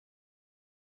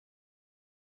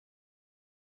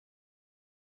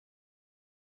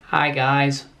Hi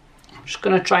guys, I'm just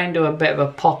going to try and do a bit of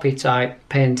a poppy type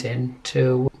painting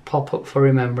to pop up for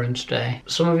Remembrance Day.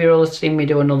 Some of you will have seen me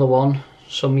do another one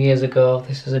some years ago.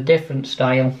 This is a different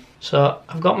style. So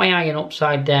I've got my iron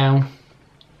upside down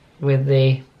with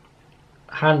the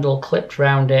handle clipped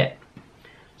round it,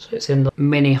 so it's in the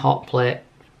mini hot plate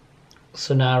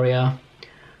scenario.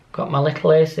 Got my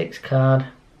little A6 card.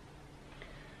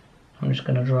 I'm just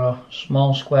going to draw a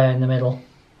small square in the middle.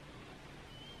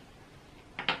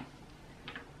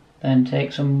 Then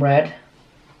take some red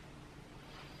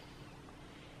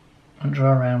and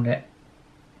draw around it.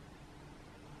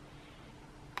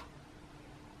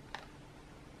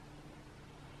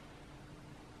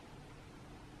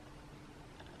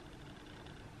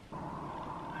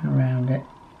 And around it.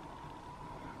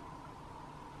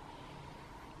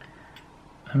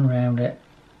 And around it.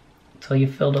 Until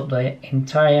you've filled up the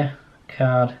entire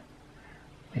card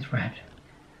with red.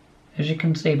 As you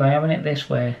can see, by having it this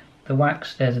way, the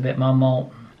wax stays a bit more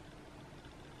molten.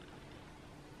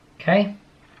 Okay,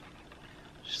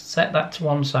 just set that to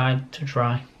one side to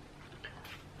dry.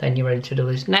 Then you're ready to do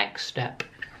this next step.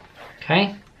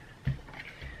 Okay,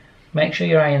 make sure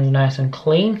your iron's nice and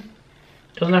clean.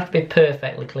 Doesn't have to be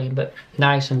perfectly clean, but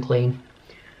nice and clean.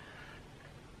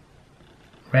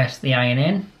 Rest the iron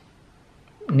in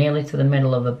nearly to the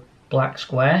middle of the black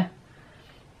square,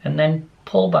 and then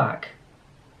pull back.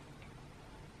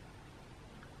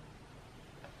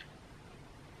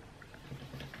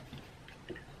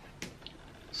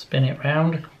 Spin it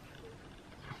round.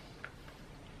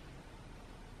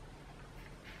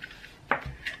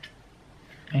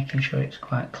 Making sure it's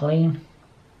quite clean.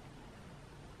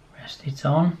 Rest it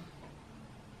on.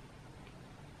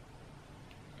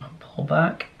 And pull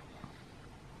back.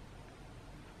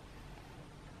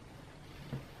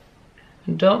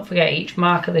 And don't forget, each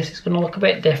mark of this is going to look a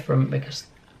bit different because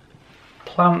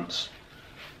plants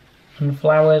and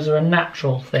flowers are a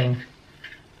natural thing.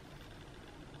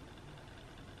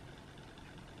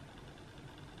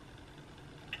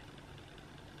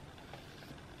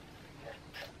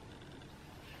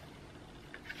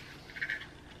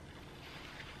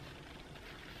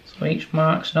 So each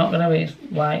mark's not going to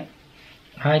be like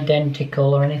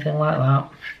identical or anything like that.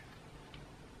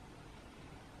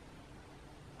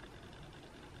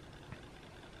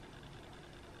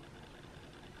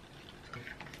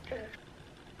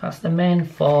 That's the main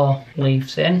 4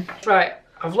 leaves in. Right,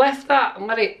 I've left that and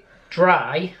let it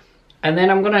dry, and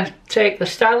then I'm going to take the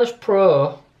Stylus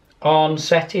Pro on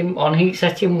heat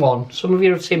setting 1. Some of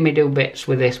you have seen me do bits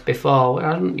with this before.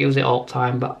 I don't use it all the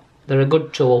time, but they're a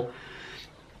good tool.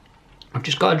 I've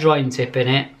just got a drawing tip in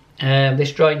it.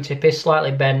 This drawing tip is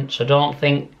slightly bent, so don't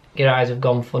think your eyes have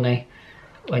gone funny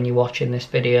when you're watching this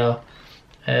video.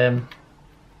 I'm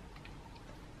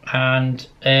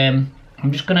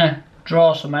just going to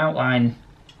draw some outline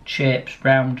shapes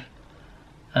round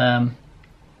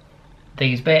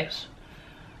these bits.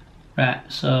 Right,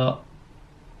 so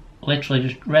literally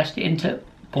just rest it into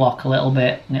block a little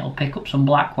bit and it'll pick up some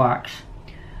black wax.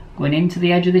 Going into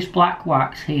the edge of this black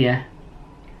wax here,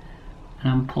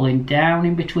 and I'm pulling down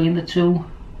in between the two.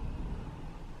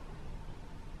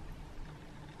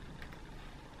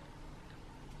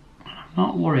 I'm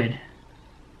not worried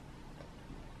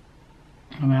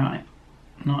about it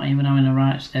not even having a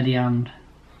right steady hand.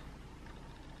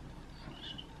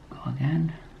 Let's go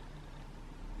again.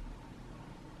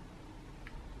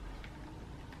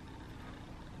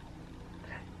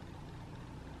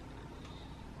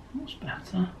 That's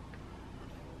better.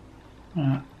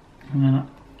 Right, and then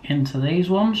into these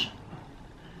ones.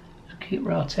 Just keep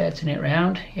rotating it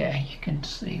round. Yeah, you can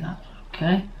see that.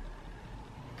 Okay.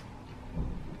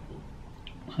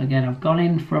 So again, I've gone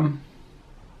in from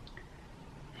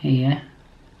here.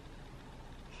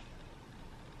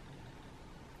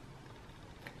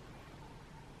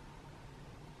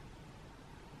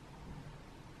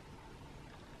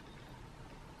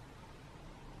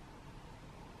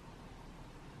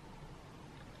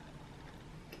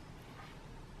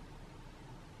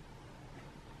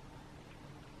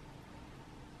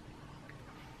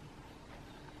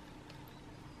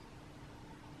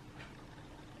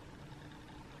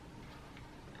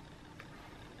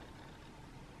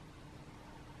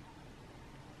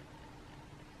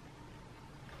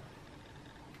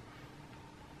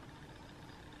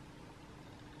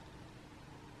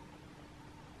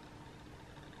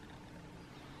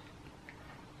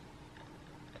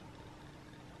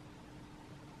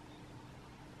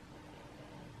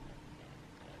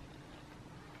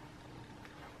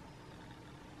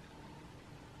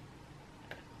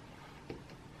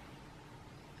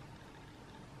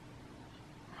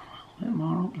 A bit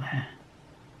more up there.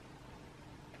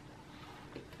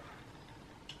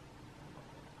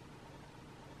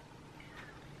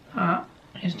 that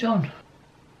is done.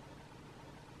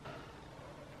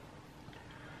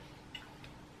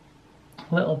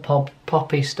 Little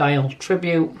poppy style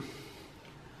tribute.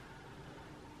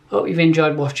 Hope you've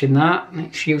enjoyed watching that.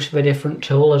 It's use of a different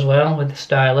tool as well with the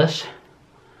stylus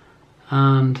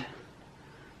and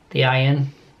the iron,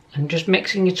 and just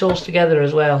mixing your tools together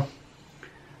as well.